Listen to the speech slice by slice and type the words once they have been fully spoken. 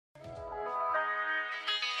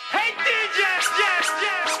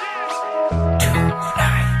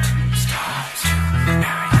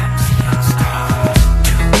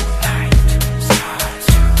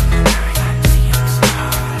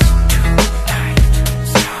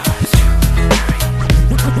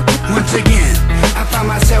Once again, I find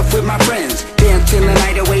myself with my friends, dancing the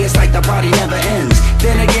night away, it's like the party never ends.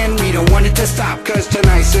 Then again, we don't want it to stop, cause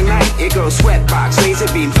tonight's the night. It goes sweatbox,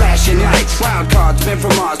 laser beam, flashing lights, wild cards, men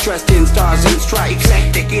from Mars, dressed in stars and stripes.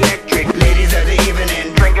 Eclectic, electric, ladies of the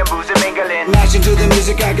evening, drinking booze and mingling. Mashing to the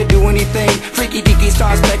music, I could do anything. Freaky deaky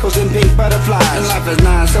stars, speckles and pink butterflies. And life is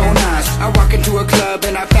nice, so nice. I walk into a club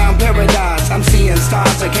and I found paradise. I'm seeing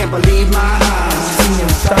stars, I can't believe my eyes.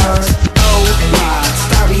 Seeing stars, oh my,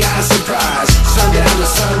 starry-eyed surprise. Sundown to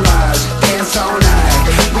sunrise, dance all night.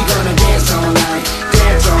 We gonna dance all night,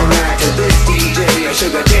 dance all night to this DJ. I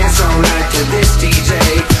sugar dance all night to this DJ.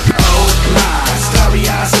 Oh my,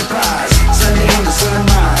 starry-eyed surprise. Sundown to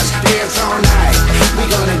sunrise, dance all night. We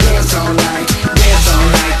gonna dance all night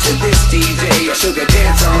to this DJ. I sugar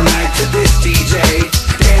dance all night to this DJ.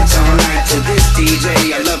 Dance all night to this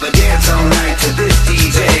DJ. I love a dance all night to this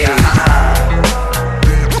DJ.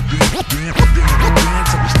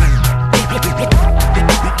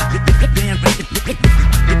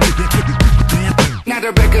 Now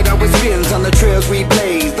the record always spins on the trails we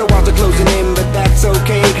blaze. The walls are closing in, but that's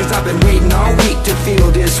okay, cause I've been waiting all week to feel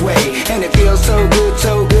this way. And it feels so good,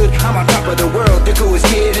 so good. I'm on top of the world, the coolest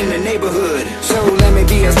kid in the neighborhood. So let me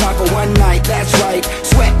be a star for one night, that's right.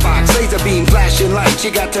 Sweatbox, laser beam, flashing lights.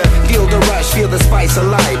 You got to feel the rush, feel the spice of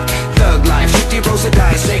life. Thug life, 50 rows of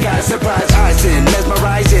dice. Snake eyes, surprise, icing,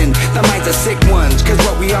 mesmerizing. The minds are sick ones, cause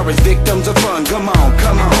what we are is victims of fun. Come on,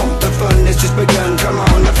 the fun has just begun. Come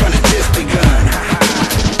on, the fun has just begun.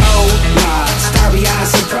 Oh my, starry-eyed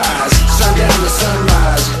surprise. Sundown to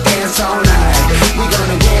sunrise, dance all night. We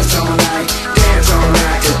gonna dance all night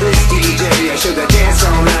to this DJ. I sugar dance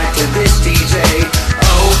all night to this DJ.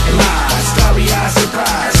 Oh my, starry-eyed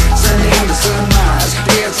surprise. Sundown to sunrise,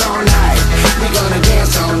 dance all night. We gonna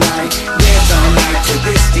dance all night to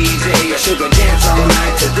this DJ. I sugar dance all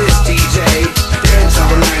night to this